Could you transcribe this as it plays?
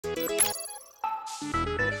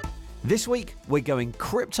This week, we're going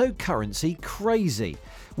cryptocurrency crazy.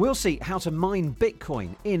 We'll see how to mine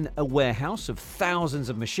Bitcoin in a warehouse of thousands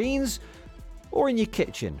of machines or in your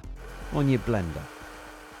kitchen on your blender.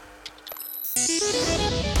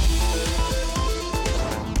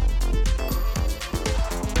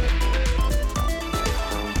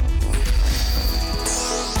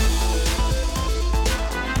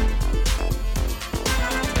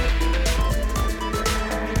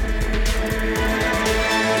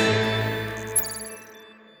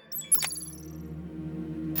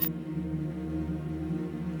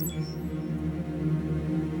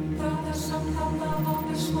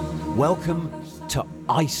 Welcome to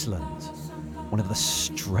Iceland, one of the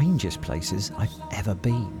strangest places I've ever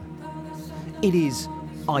been. It is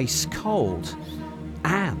ice cold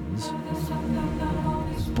and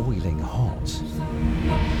boiling hot.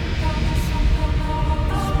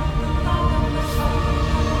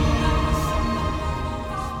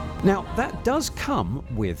 Now, that does come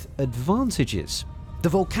with advantages. The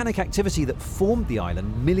volcanic activity that formed the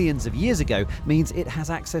island millions of years ago means it has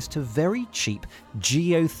access to very cheap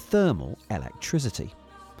geothermal electricity.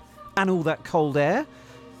 And all that cold air?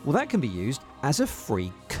 Well, that can be used as a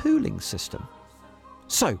free cooling system.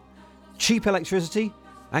 So, cheap electricity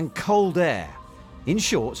and cold air. In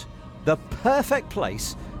short, the perfect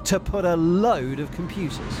place to put a load of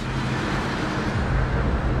computers.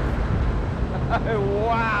 Oh,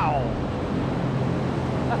 wow!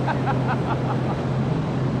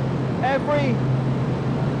 Every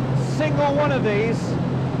single one of these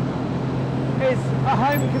is a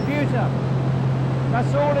home computer.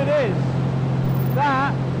 That's all it is.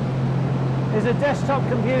 That is a desktop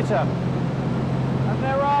computer. And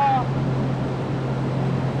there are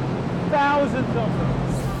thousands of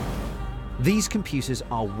them. These computers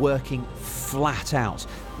are working flat out.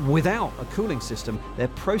 Without a cooling system, their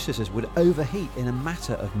processors would overheat in a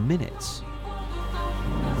matter of minutes.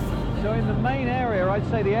 So in the main area, I'd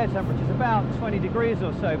say the air temperature is about 20 degrees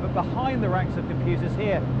or so, but behind the racks of computers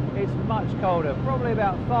here, it's much colder, probably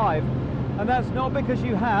about 5. And that's not because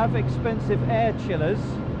you have expensive air chillers.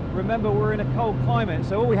 Remember, we're in a cold climate,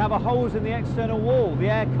 so all we have are holes in the external wall. The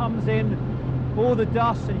air comes in, all the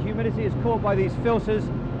dust and humidity is caught by these filters,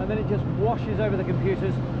 and then it just washes over the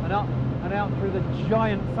computers and up and out through the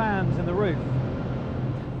giant fans in the roof.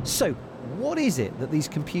 So, what is it that these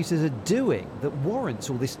computers are doing that warrants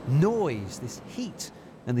all this noise, this heat,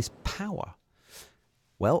 and this power?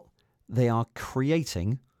 Well, they are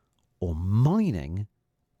creating or mining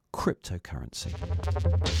cryptocurrency.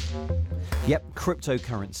 Yep,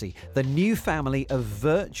 cryptocurrency, the new family of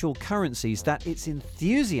virtual currencies that its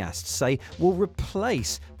enthusiasts say will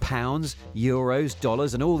replace pounds, euros,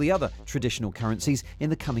 dollars, and all the other traditional currencies in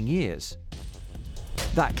the coming years.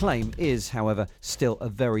 That claim is, however, still a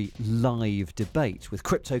very live debate, with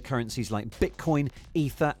cryptocurrencies like Bitcoin,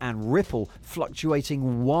 Ether, and Ripple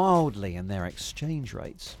fluctuating wildly in their exchange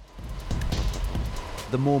rates.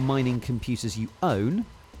 The more mining computers you own,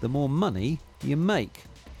 the more money you make.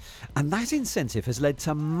 And that incentive has led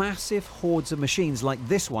to massive hordes of machines like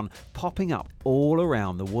this one popping up all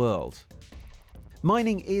around the world.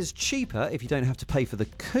 Mining is cheaper if you don't have to pay for the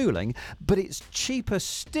cooling, but it's cheaper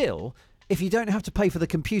still if you don't have to pay for the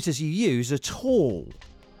computers you use at all.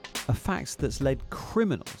 A fact that's led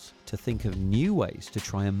criminals to think of new ways to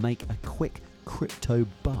try and make a quick crypto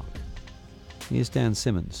buck. Here's Dan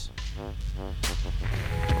Simmons.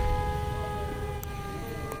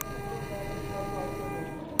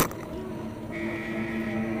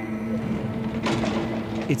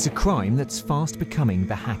 It's a crime that's fast becoming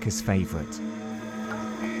the hacker's favourite.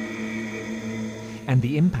 And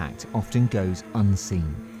the impact often goes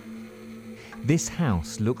unseen. This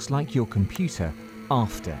house looks like your computer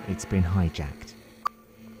after it's been hijacked.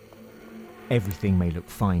 Everything may look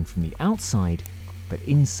fine from the outside, but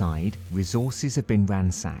inside, resources have been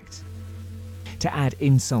ransacked. To add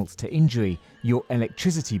insult to injury, your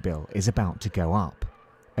electricity bill is about to go up,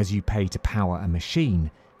 as you pay to power a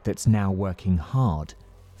machine that's now working hard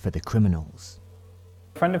for the criminals.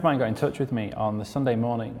 A friend of mine got in touch with me on the Sunday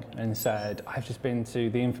morning and said, I've just been to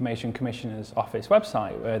the Information Commissioner's Office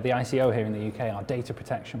website, where the ICO here in the UK, our data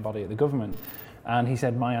protection body at the government, and he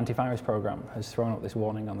said, my antivirus program has thrown up this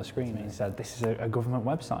warning on the screen. He said, this is a government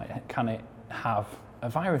website, can it have a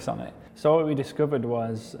virus on it? So what we discovered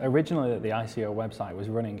was originally that the ICO website was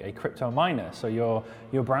running a crypto miner, so your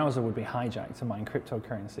browser would be hijacked to mine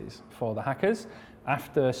cryptocurrencies for the hackers.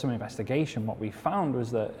 After some investigation, what we found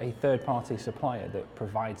was that a third-party supplier that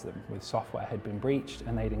provides them with software had been breached,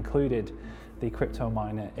 and they'd included the crypto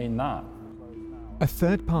miner in that. A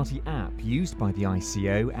third-party app used by the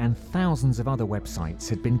ICO and thousands of other websites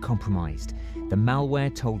had been compromised. The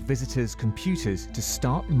malware told visitors' computers to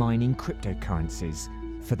start mining cryptocurrencies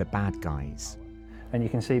for the bad guys. And you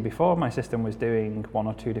can see before my system was doing one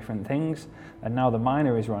or two different things, and now the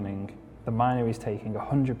miner is running. The miner is taking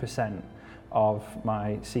 100% of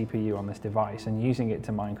my CPU on this device and using it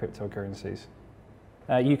to mine cryptocurrencies.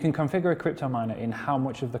 You can configure a crypto miner in how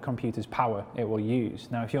much of the computer's power it will use.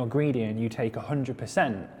 Now, if you're greedy and you take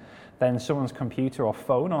 100%, then someone's computer or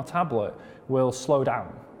phone or tablet will slow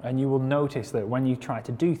down. And you will notice that when you try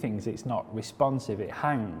to do things, it's not responsive, it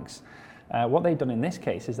hangs. What they've done in this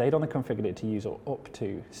case is they'd only configured it to use up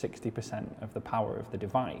to 60% of the power of the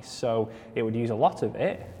device. So it would use a lot of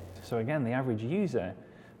it. So again, the average user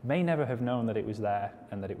may never have known that it was there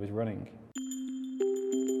and that it was running.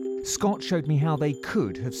 Scott showed me how they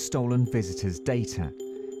could have stolen visitors' data.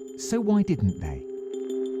 So why didn't they?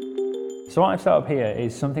 So what I've set up here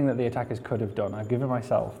is something that the attackers could have done. I've given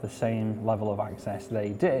myself the same level of access they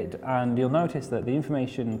did, and you'll notice that the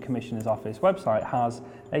Information Commissioner's Office website has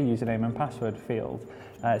a username and password field.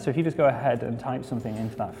 So if you just go ahead and type something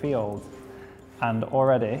into that field, and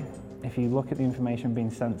already, if you look at the information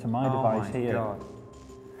being sent to my device here, God.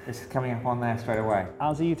 This is coming up on there straight away.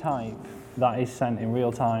 as you type, that is sent in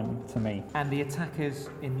real time to me. And the attackers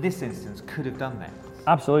in this instance could have done that.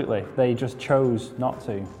 Absolutely, they just chose not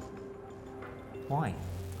to. Why?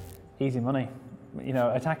 Easy money. You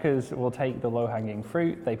know, attackers will take the low-hanging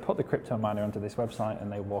fruit, they put the crypto miner onto this website and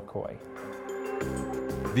they walk away.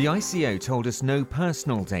 The ICO told us no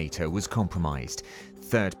personal data was compromised.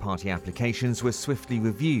 Third-party applications were swiftly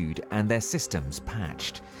reviewed and their systems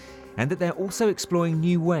patched. And that they're also exploring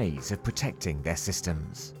new ways of protecting their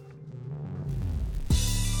systems.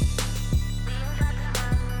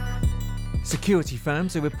 Security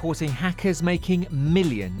firms are reporting hackers making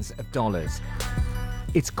millions of dollars.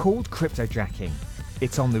 It's called cryptojacking.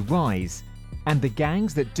 It's on the rise, and the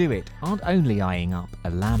gangs that do it aren't only eyeing up a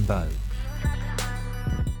Lambo.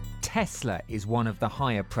 Tesla is one of the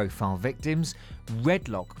higher profile victims.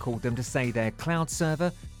 Redlock called them to say their cloud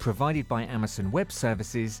server, provided by Amazon Web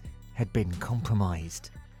Services, had been compromised.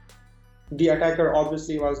 The attacker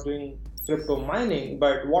obviously was doing crypto mining,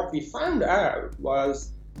 but what we found out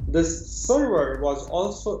was this server was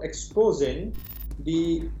also exposing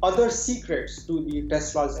the other secrets to the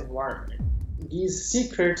Tesla's environment. These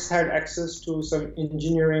secrets had access to some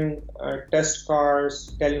engineering, test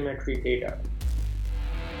cars, telemetry data.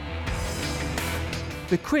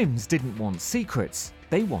 The Crims didn't want secrets,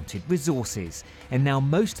 they wanted resources. And now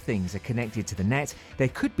most things are connected to the net, there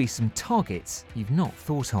could be some targets you've not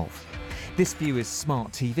thought of. This viewer's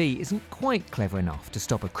smart TV isn't quite clever enough to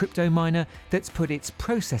stop a crypto miner that's put its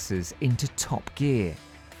processors into top gear.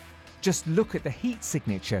 Just look at the heat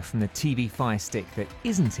signature from the TV Fire Stick that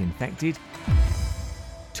isn't infected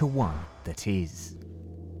to one that is.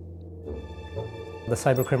 The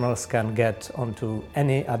cybercriminals can get onto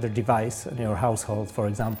any other device in your household, for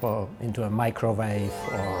example, into a microwave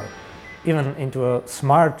or even into a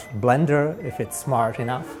smart blender if it's smart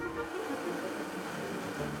enough.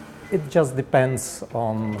 It just depends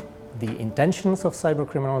on the intentions of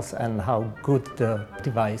cybercriminals and how good the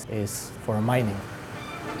device is for mining.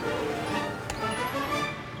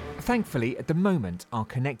 Thankfully, at the moment, our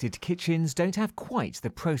connected kitchens don't have quite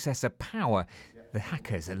the processor power the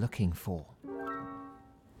hackers are looking for.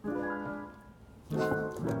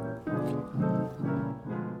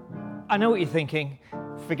 I know what you're thinking.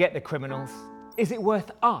 Forget the criminals. Is it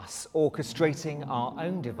worth us orchestrating our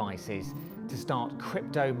own devices to start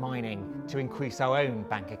crypto mining to increase our own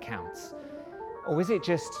bank accounts? Or is it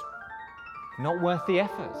just not worth the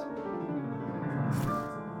effort?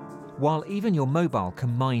 While even your mobile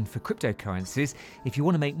can mine for cryptocurrencies, if you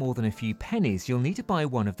want to make more than a few pennies, you'll need to buy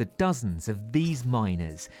one of the dozens of these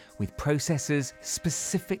miners with processors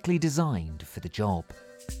specifically designed for the job.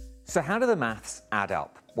 So how do the maths add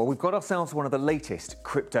up? Well, we've got ourselves one of the latest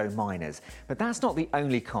crypto miners, but that's not the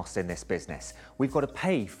only cost in this business. We've got to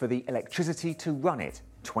pay for the electricity to run it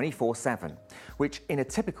 24/7, which in a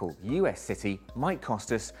typical US city might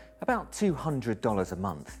cost us about $200 a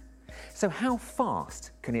month. So how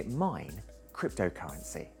fast can it mine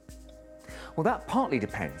cryptocurrency? Well, that partly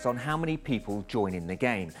depends on how many people join in the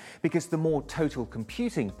game, because the more total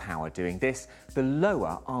computing power doing this, the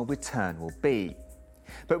lower our return will be.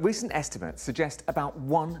 But recent estimates suggest about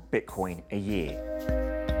 1 Bitcoin a year.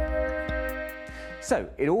 So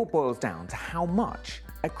it all boils down to how much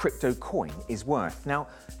a crypto coin is worth. Now,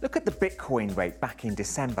 look at the Bitcoin rate back in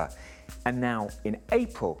December, and now in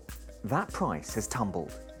April, that price has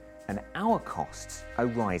tumbled, and our costs are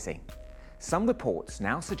rising. Some reports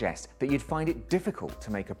now suggest that you'd find it difficult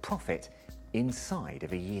to make a profit inside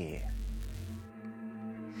of a year.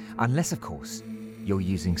 Unless, of course, you're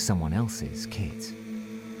using someone else's kit.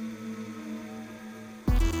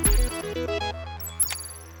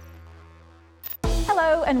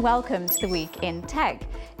 Hello and welcome to the Week in Tech.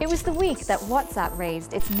 It was the week that WhatsApp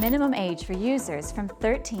raised its minimum age for users from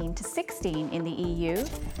 13 to 16 in the EU.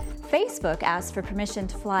 Facebook asked for permission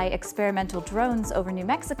to fly experimental drones over New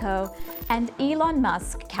Mexico, and Elon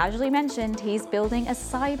Musk casually mentioned he's building a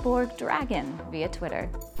cyborg dragon via Twitter.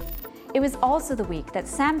 It was also the week that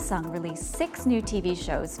Samsung released 6 new TV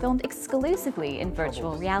shows filmed exclusively in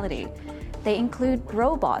virtual reality. They include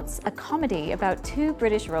Robots, a comedy about 2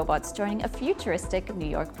 British robots joining a futuristic New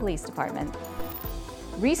York police department.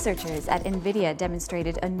 Researchers at NVIDIA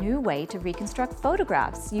demonstrated a new way to reconstruct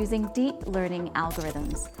photographs using deep learning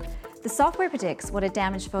algorithms. The software predicts what a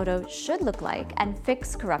damaged photo should look like and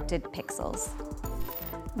fix corrupted pixels.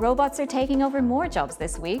 Robots are taking over more jobs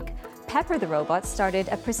this week. Pepper the robot started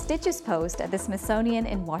a prestigious post at the Smithsonian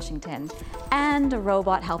in Washington, and a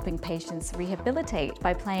robot helping patients rehabilitate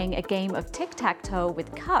by playing a game of tic-tac-toe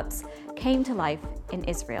with cups came to life in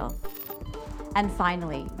Israel. And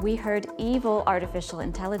finally, we heard evil artificial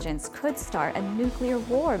intelligence could start a nuclear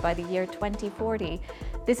war by the year 2040.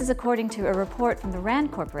 This is according to a report from the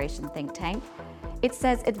RAND Corporation think tank. It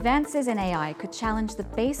says advances in AI could challenge the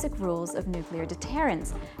basic rules of nuclear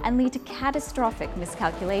deterrence and lead to catastrophic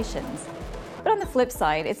miscalculations. But on the flip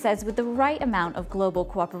side, it says with the right amount of global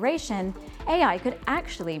cooperation, AI could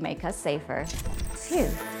actually make us safer. Phew.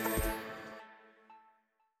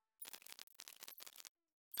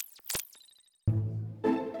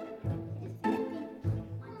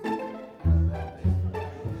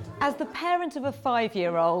 As the parent of a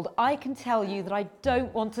 5-year-old, I can tell you that I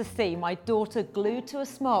don't want to see my daughter glued to a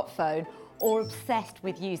smartphone or obsessed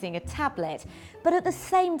with using a tablet. But at the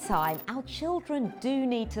same time, our children do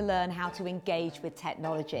need to learn how to engage with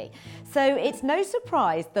technology. So it's no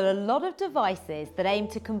surprise that a lot of devices that aim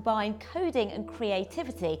to combine coding and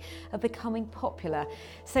creativity are becoming popular.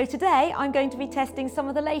 So today I'm going to be testing some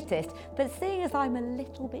of the latest, but seeing as I'm a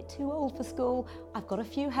little bit too old for school, I've got a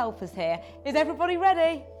few helpers here. Is everybody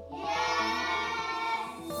ready?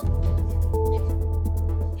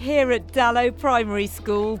 Here at Dallow Primary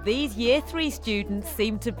School, these Year 3 students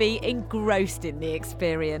seem to be engrossed in the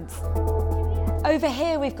experience. Over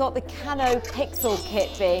here we've got the Cano Pixel Kit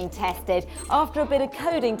being tested. After a bit of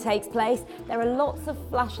coding takes place, there are lots of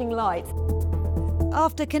flashing lights.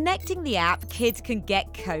 After connecting the app, kids can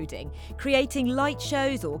get coding, creating light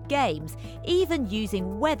shows or games, even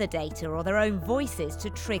using weather data or their own voices to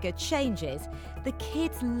trigger changes. The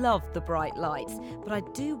kids love the bright lights, but I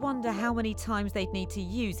do wonder how many times they'd need to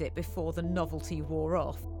use it before the novelty wore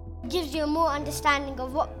off. It gives you a more understanding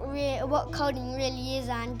of what coding really is,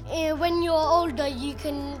 and when you're older you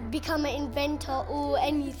can become an inventor or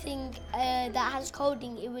anything that has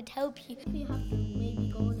coding. It would help you. You have to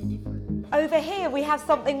maybe go on a different. Over here we have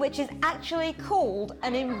something which is actually called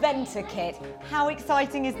an inventor kit. How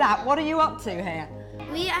exciting is that? What are you up to here?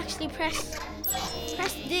 We actually pressed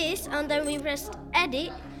this and then we pressed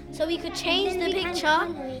edit, so we could change the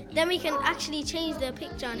picture. Then we can actually change the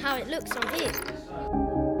picture and how it looks on here.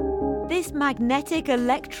 This magnetic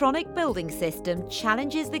electronic building system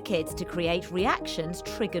challenges the kids to create reactions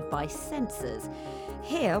triggered by sensors.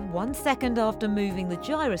 Here, 1 second after moving the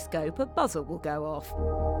gyroscope, a buzzer will go off.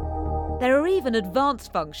 There are even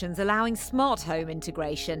advanced functions allowing smart home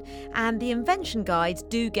integration, and the invention guides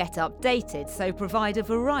do get updated, so provide a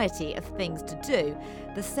variety of things to do.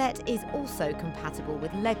 The set is also compatible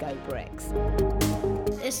with Lego bricks.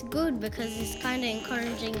 It's good because it's kind of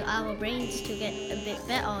encouraging our brains to get a bit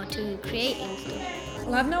better to creating stuff.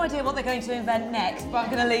 Well, I have no idea what they're going to invent next, but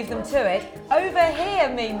I'm going to leave them to it. Over here,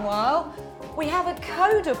 meanwhile, we have a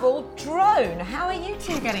codable drone. How are you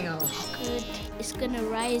two getting on? Good. It's going to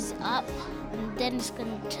rise up, and then it's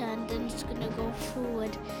going to turn, then it's going to go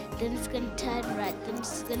forward, then it's going to turn right, then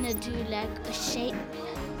it's going to do like a shape,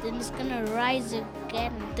 then it's going to rise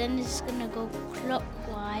again, then it's going to go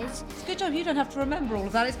clockwise. It's a good job you don't have to remember all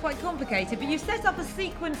of that. It's quite complicated, but you've set up a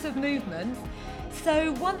sequence of movements.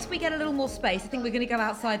 So once we get a little more space, I think we're going to go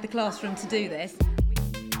outside the classroom to do this.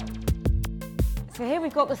 So here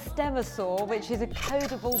we've got the Stemosaur, which is a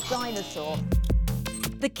codable dinosaur.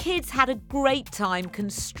 The kids had a great time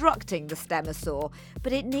constructing the Stemosaur,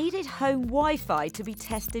 but it needed home Wi-Fi to be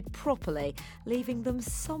tested properly, leaving them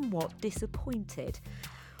somewhat disappointed.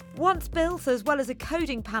 Once built, as well as a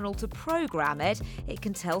coding panel to program it, it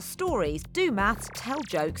can tell stories, do maths, tell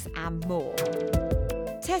jokes and more.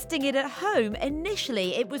 Testing it at home,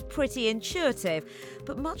 initially it was pretty intuitive,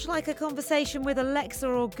 but much like a conversation with Alexa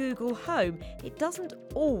or Google Home, it doesn't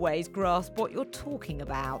always grasp what you're talking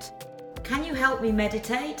about. Can you help me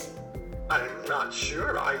meditate? I'm not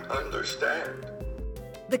sure I understand.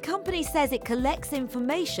 The company says it collects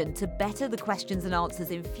information to better the questions and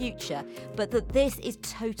answers in future, but that this is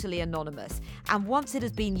totally anonymous. And once it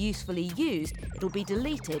has been usefully used, it'll be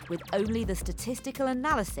deleted with only the statistical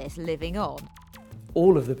analysis living on.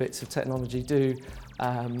 All of the bits of technology do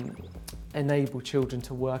enable children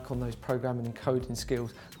to work on those programming and coding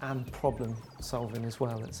skills and problem solving as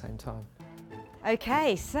well at the same time.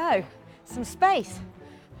 Okay, so some space.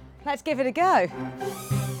 Let's give it a go.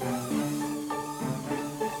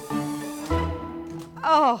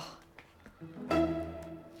 Oh.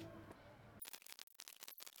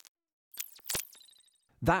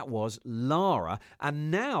 That was Lara,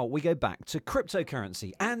 and now we go back to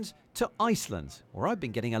cryptocurrency and to Iceland, where I've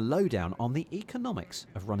been getting a lowdown on the economics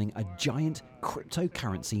of running a giant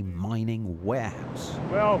cryptocurrency mining warehouse.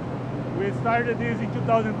 Well, we started this in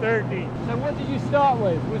 2013. So what did you start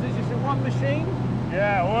with? Was it just a one machine?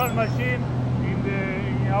 Yeah, one machine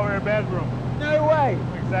in our bedroom. No way!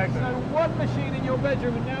 Exactly. So one machine in your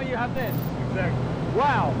bedroom and now you have this? Exactly.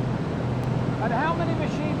 Wow! And how many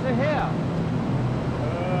machines are here?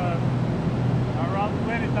 Around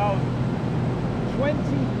 20,000.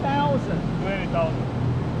 20,000?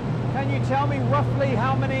 20,000. Can you tell me roughly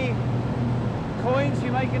how many coins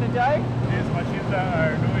you make in a day? These machines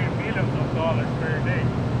are doing millions of dollars per day.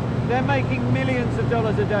 They're making millions of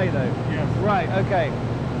dollars a day though? Yes. Right, okay.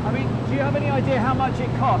 I mean, do you have any idea how much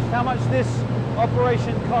it costs? How much this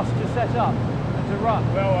operation costs to set up and to run?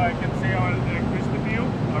 Well, I can say our electricity bill.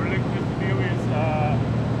 Our electricity bill is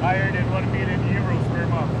higher than 1 million euros per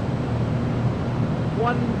month.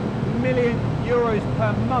 1 million euros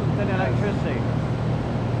per month in electricity.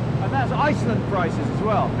 And that's Iceland prices as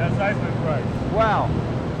well. That's Iceland price. Wow.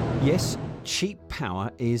 Yes, cheap power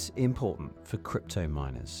is important for crypto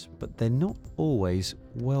miners, but they're not always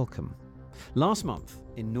welcome. Last month,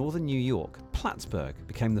 in northern New York, Plattsburgh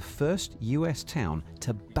became the first US town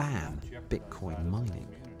to ban Bitcoin mining.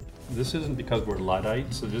 This isn't because we're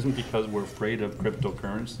Luddites, it isn't because we're afraid of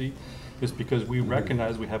cryptocurrency, it's because we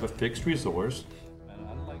recognize we have a fixed resource.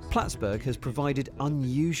 Plattsburgh has provided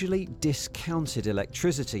unusually discounted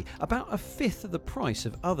electricity, about a fifth of the price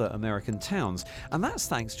of other American towns, and that's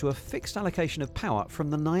thanks to a fixed allocation of power from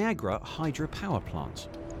the Niagara hydropower plant.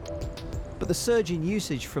 But the surge in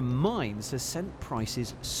usage from mines has sent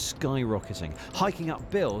prices skyrocketing, hiking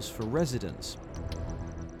up bills for residents.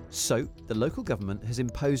 So, the local government has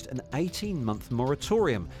imposed an 18-month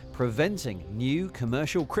moratorium, preventing new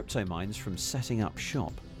commercial crypto mines from setting up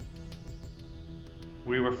shop.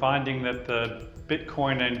 We were finding that the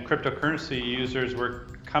Bitcoin and cryptocurrency users were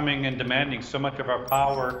coming and demanding so much of our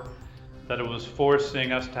power that it was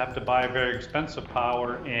forcing us to have to buy very expensive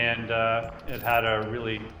power, and it had a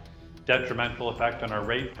really detrimental effect on our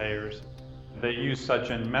ratepayers. They use such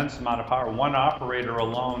an immense amount of power. One operator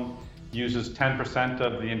alone uses 10%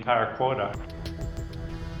 of the entire quota.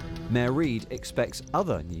 Mayor Reed expects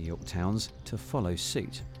other New York towns to follow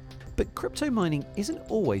suit. But crypto mining isn't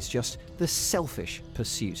always just the selfish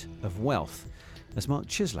pursuit of wealth, as Mark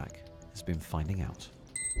Chislak has been finding out.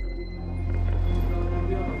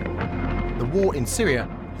 The war in Syria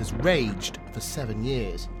has raged for 7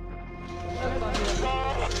 years.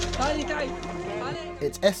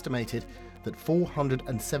 It's estimated that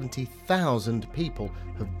 470,000 people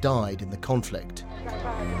have died in the conflict.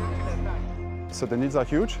 So the needs are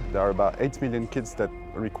huge. There are about 8 million kids that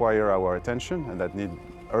require our attention and that need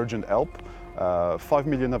urgent help. 5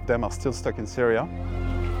 million of them are still stuck in Syria.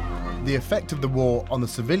 The effect of the war on the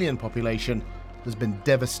civilian population has been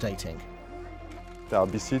devastating. There are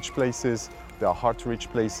besieged places, there are hard-to-reach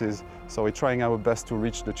places, so we're trying our best to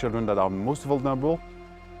reach the children that are most vulnerable.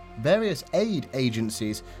 Various aid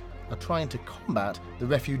agencies are trying to combat the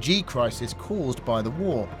refugee crisis caused by the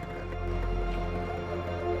war.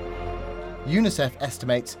 UNICEF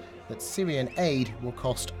estimates that Syrian aid will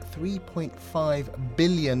cost $3.5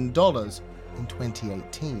 billion in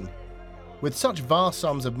 2018. With such vast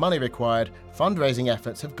sums of money required, fundraising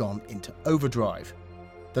efforts have gone into overdrive.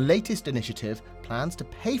 The latest initiative plans to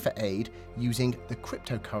pay for aid using the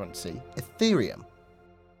cryptocurrency Ethereum.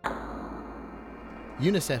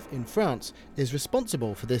 UNICEF in France is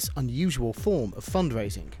responsible for this unusual form of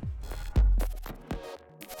fundraising.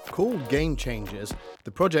 Called Game Changers,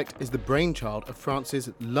 the project is the brainchild of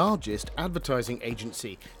France's largest advertising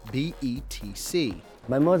agency, BETC.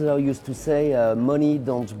 My mother used to say, money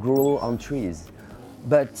don't grow on trees.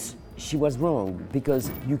 But she was wrong,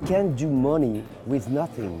 because you can't do money with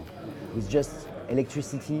nothing, with just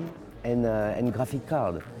electricity and graphic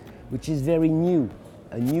card, which is very new,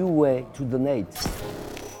 a new way to donate.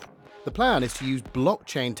 The plan is to use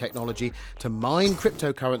blockchain technology to mine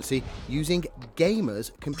cryptocurrency using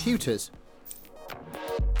gamers' computers.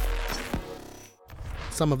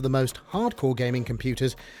 Some of the most hardcore gaming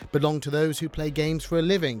computers belong to those who play games for a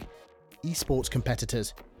living, esports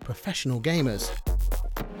competitors, professional gamers.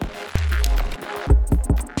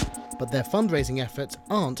 But their fundraising efforts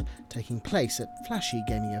aren't taking place at flashy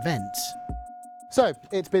gaming events. So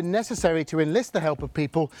it's been necessary to enlist the help of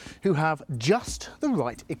people who have just the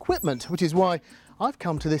right equipment, which is why I've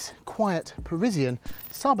come to this quiet Parisian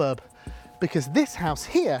suburb, because this house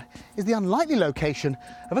here is the unlikely location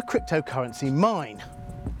of a cryptocurrency mine.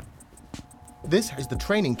 This is the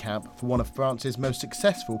training camp for one of France's most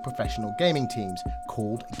successful professional gaming teams,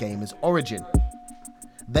 called Gamers Origin.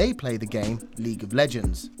 They play the game League of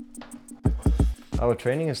Legends. Our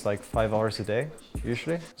training is like 5 hours a day,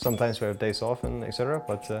 usually. Sometimes we have days off and etc.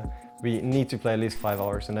 But we need to play at least 5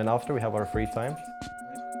 hours, and then after we have our free time.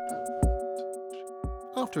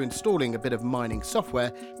 After installing a bit of mining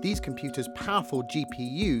software, these computers' powerful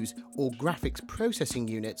GPUs, or graphics processing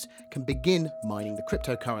units, can begin mining the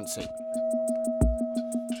cryptocurrency.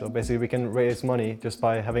 So basically we can raise money just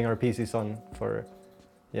by having our PCs on for,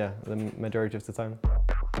 the majority of the time.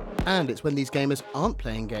 And it's when these gamers aren't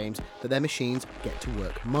playing games that their machines get to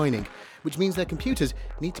work mining, which means their computers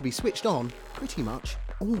need to be switched on pretty much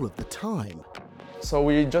all of the time. So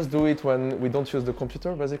we just do it when we don't use the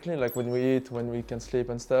computer, basically, like when we eat, when we can sleep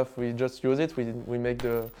and stuff, we just use it, we make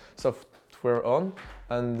the software on,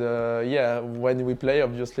 and when we play,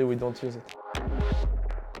 obviously we don't use it.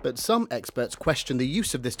 But some experts question the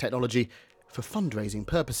use of this technology for fundraising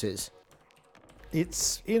purposes.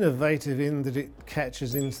 It's innovative in that it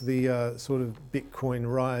catches into the sort of Bitcoin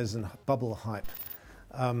rise and bubble hype,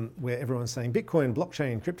 where everyone's saying Bitcoin,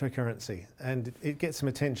 blockchain, cryptocurrency, and it gets some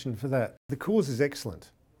attention for that. The cause is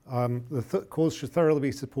excellent. The cause should thoroughly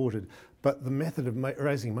be supported, but the method of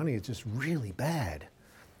raising money is just really bad.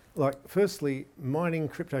 Like, firstly, mining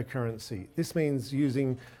cryptocurrency. This means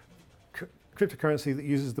using cryptocurrency that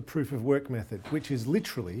uses the proof of work method, which is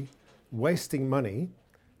literally wasting money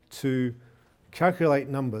to calculate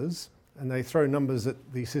numbers, and they throw numbers at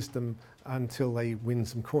the system until they win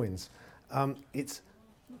some coins. It's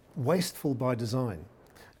wasteful by design.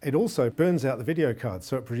 It also burns out the video card,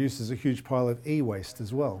 so it produces a huge pile of e-waste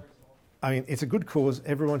as well. I mean, it's a good cause.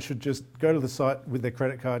 Everyone should just go to the site with their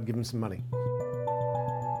credit card, give them some money.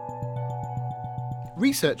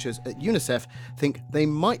 Researchers at UNICEF think they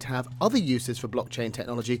might have other uses for blockchain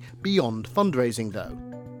technology beyond fundraising, though.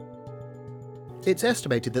 It's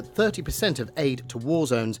estimated that 30% of aid to war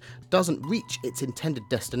zones doesn't reach its intended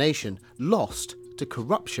destination, lost to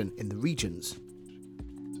corruption in the regions.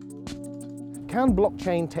 Can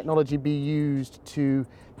blockchain technology be used to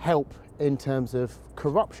help in terms of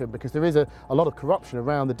corruption? Because there is a lot of corruption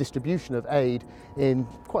around the distribution of aid in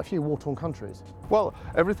quite a few war-torn countries. Well,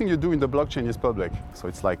 everything you do in the blockchain is public, so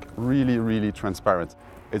it's like really, really transparent.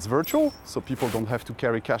 It's virtual, so people don't have to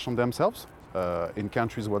carry cash on themselves. In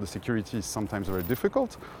countries where the security is sometimes very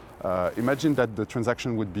difficult. Imagine that the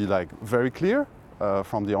transaction would be like very clear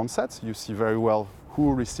from the onset. You see very well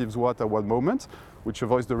who receives what at what moment, which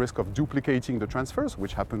avoids the risk of duplicating the transfers,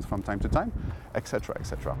 which happens from time to time, etc.,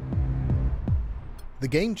 etc. The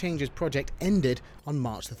Game Changers project ended on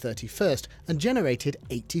March the 31st and generated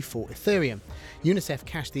 84 Ethereum. UNICEF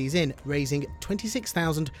cashed these in, raising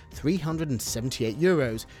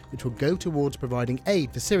 €26,378, which will go towards providing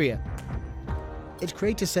aid for Syria. Its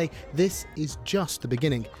creators say this is just the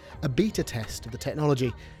beginning, a beta test of the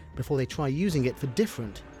technology, before they try using it for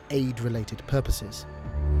different aid-related purposes.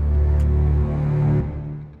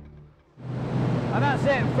 And that's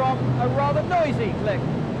it from a rather noisy Click,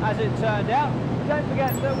 as it turned out. Don't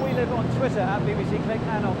forget that we live on Twitter at BBC Click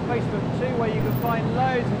and on Facebook too, where you can find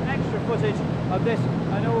loads of extra footage of this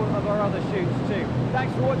and all of our other shoots too.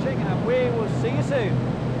 Thanks for watching, and we will see you soon.